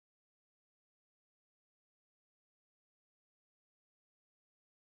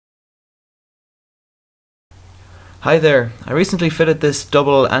Hi there, I recently fitted this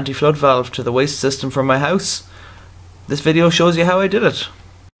double anti-flood valve to the waste system from my house. This video shows you how I did it.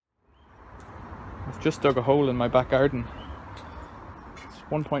 I've just dug a hole in my back garden. It's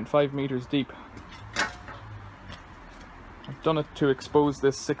 1.5 meters deep. I've done it to expose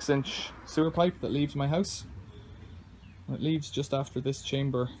this 6-inch sewer pipe that leaves my house. And it leaves just after this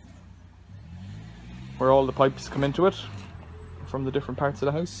chamber where all the pipes come into it from the different parts of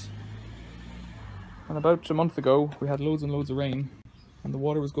the house. And about a month ago we had loads and loads of rain and the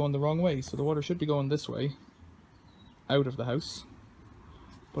water was going the wrong way, so the water should be going this way out of the house,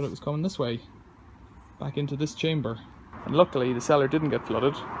 but it was coming this way back into this chamber. And luckily the cellar didn't get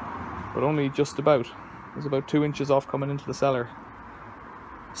flooded, but only just about. It was about 2 inches off coming into the cellar.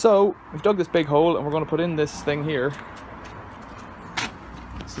 So we've dug this big hole and we're going to put in this thing here.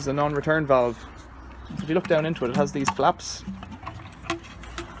 This is a non-return valve. If you look down into it, it has these flaps.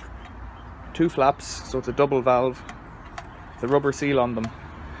 2 flaps, so it's a double valve with a rubber seal on them.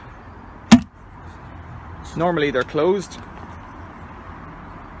 Normally they're closed,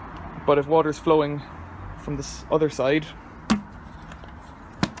 but if water's flowing from this other side,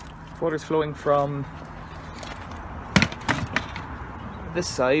 if water's flowing from this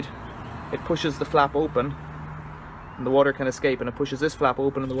side, it pushes the flap open and the water can escape, and it pushes this flap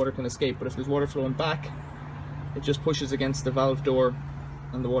open and the water can escape. But if there's water flowing back, it just pushes against the valve door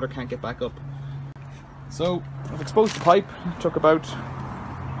and the water can't get back up. So I've exposed the pipe. It took about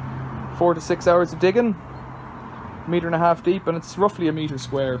 4 to 6 hours of digging, 1.5 meters deep, and it's roughly a metre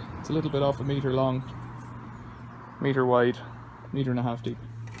square. It's a little bit off a metre long, metre wide, 1.5 meters deep.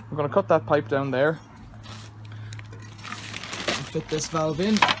 I'm going to cut that pipe down there and fit this valve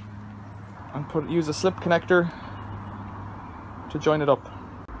in and use a slip connector to join it up.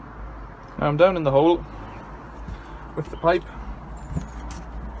 Now I'm down in the hole with the pipe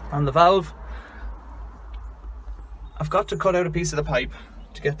and the valve. I've got to cut out a piece of the pipe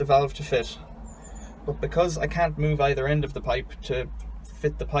to get the valve to fit, but because I can't move either end of the pipe to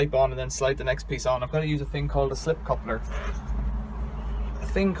fit the pipe on and then slide the next piece on, I've got to use a thing called a slip coupler.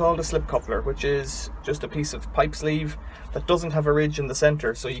 Which is just a piece of pipe sleeve that doesn't have a ridge in the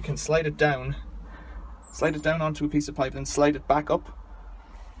center, so you can slide it down onto a piece of pipe and slide it back up.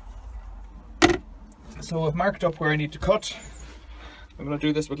 So I've marked up where I need to cut. I'm going to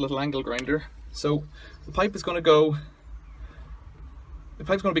do this with a little angle grinder. So the pipe is going to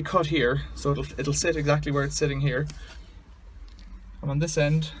be cut here, so it'll sit exactly where it's sitting here. And on this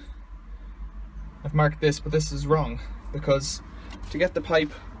end, I've marked this, but this is wrong, because to get the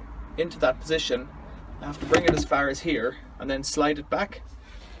pipe into that position, I have to bring it as far as here and then slide it back.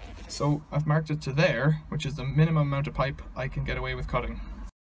 So I've marked it to there, which is the minimum amount of pipe I can get away with cutting.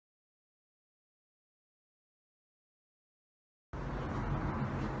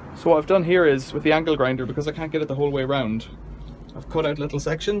 So what I've done here is, with the angle grinder, because I can't get it the whole way around, I've cut out little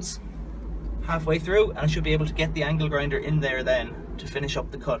sections halfway through, and I should be able to get the angle grinder in there then to finish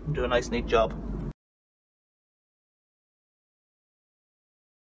up the cut and do a nice neat job.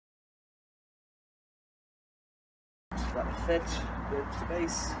 So that'll fit, good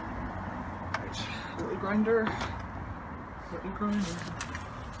space. Right, little grinder.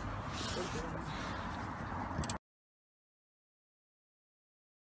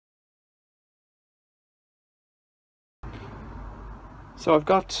 So I've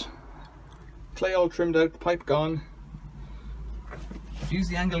got clay all trimmed out, the pipe gone. I've used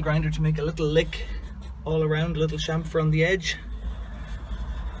the angle grinder to make a little lick all around, a little chamfer on the edge,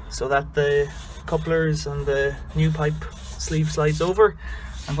 so that the couplers and the new pipe sleeve slides over.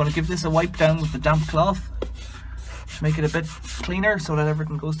 I'm going to give this a wipe down with the damp cloth to make it a bit cleaner so that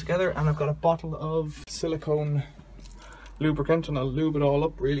everything goes together. And I've got a bottle of silicone lubricant and I'll lube it all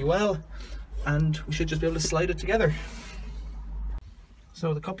up really well, and we should just be able to slide it together.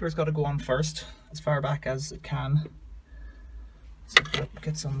 So the coupler's got to go on first, as far back as it can. So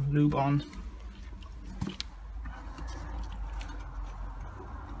get some lube on.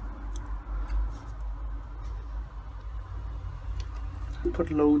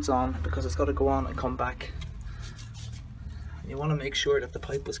 Put loads on because it's got to go on and come back. You want to make sure that the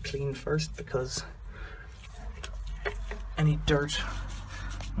pipe was clean first, because any dirt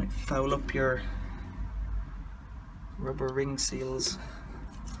might foul up your rubber ring seals.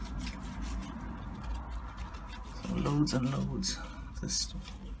 Loads and loads of this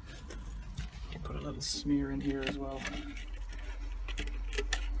stuff. Put a little smear in here as well.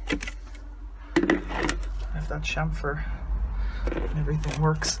 If that chamfer and everything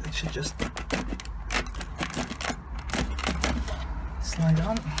works, it should just slide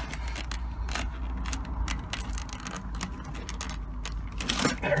on.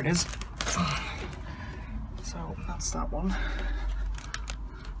 There it is. So That's that one.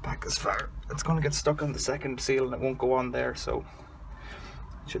 Back as far. It's going to get stuck on the second seal and it won't go on there, so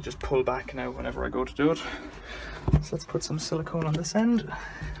I should just pull back now whenever I go to do it. So let's put some silicone on this end.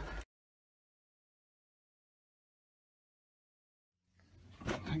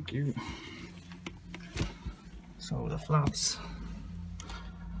 Thank you. So the flaps,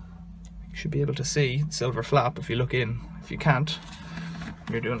 you should be able to see the silver flap if you look in. If you can't,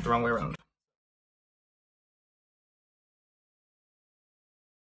 you're doing it the wrong way around.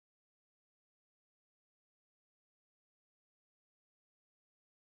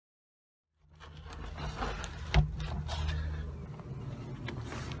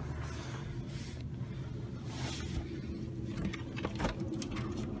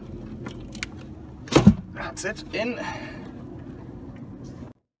 That's it, in.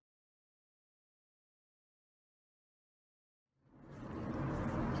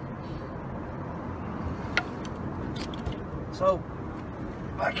 So,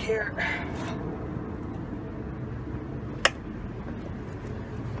 back here.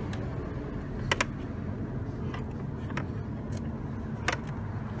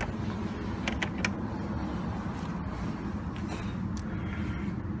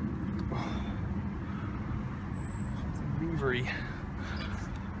 Levery.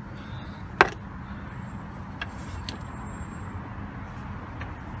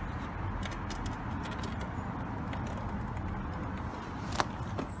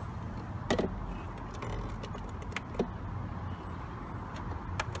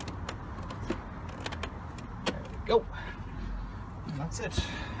 Go. And that's it.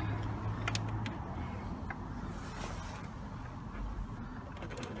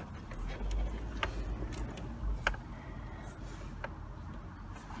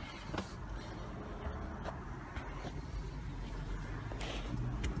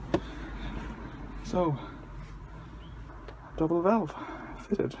 So, double valve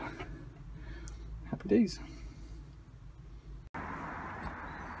fitted. Happy days.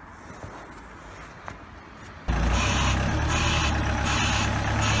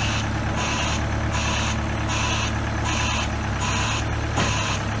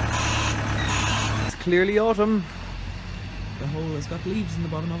 Clearly autumn. The hole has got leaves in the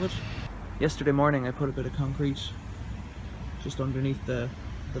bottom of it. Yesterday morning I put a bit of concrete just underneath the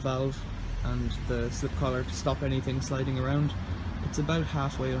valve and the slip collar to stop anything sliding around. It's about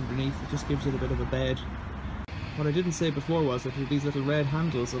halfway underneath, it just gives it a bit of a bed. What I didn't say before was that with these little red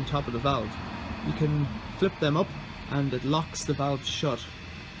handles on top of the valve, you can flip them up and it locks the valve shut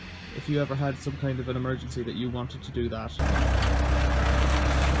if you ever had some kind of an emergency that you wanted to do that.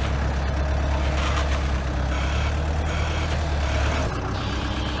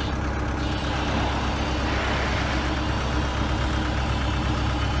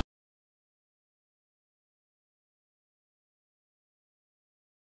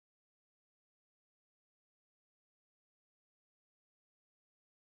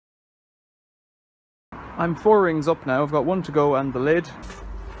 I'm 4 rings up now, I've got 1 to go and the lid.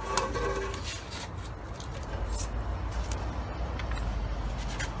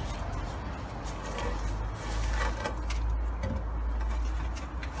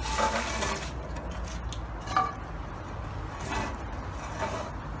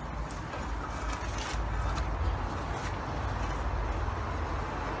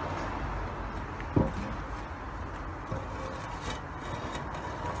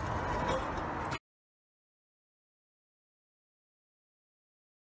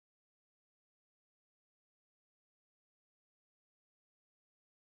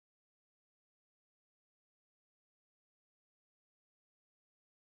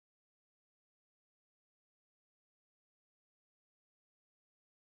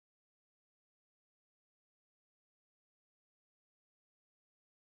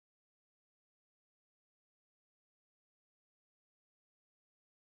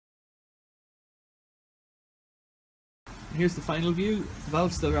 Here's the final view. The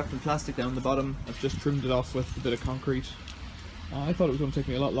valve's still wrapped in plastic down the bottom. I've just trimmed it off with a bit of concrete. I thought it was going to take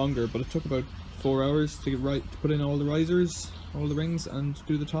me a lot longer, but it took about 4 hours to put in all the risers, all the rings, and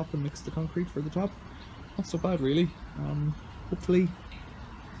do the top and mix the concrete for the top. Not so bad really. Hopefully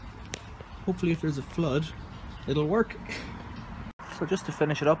if there's a flood, it'll work. So just to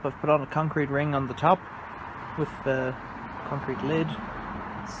finish it up, I've put on a concrete ring on the top with the concrete lid.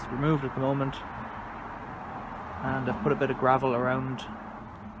 It's removed at the moment. And I've put a bit of gravel around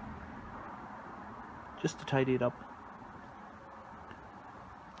just to tidy it up.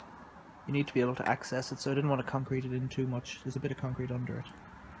 You need to be able to access it, so I didn't want to concrete it in too much. There's a bit of concrete under it.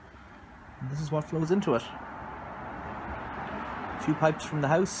 And this is what flows into it. A few pipes from the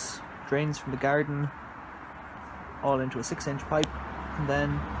house, drains from the garden, all into a 6-inch pipe and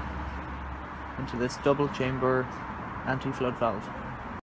then into this double chamber anti-flood valve.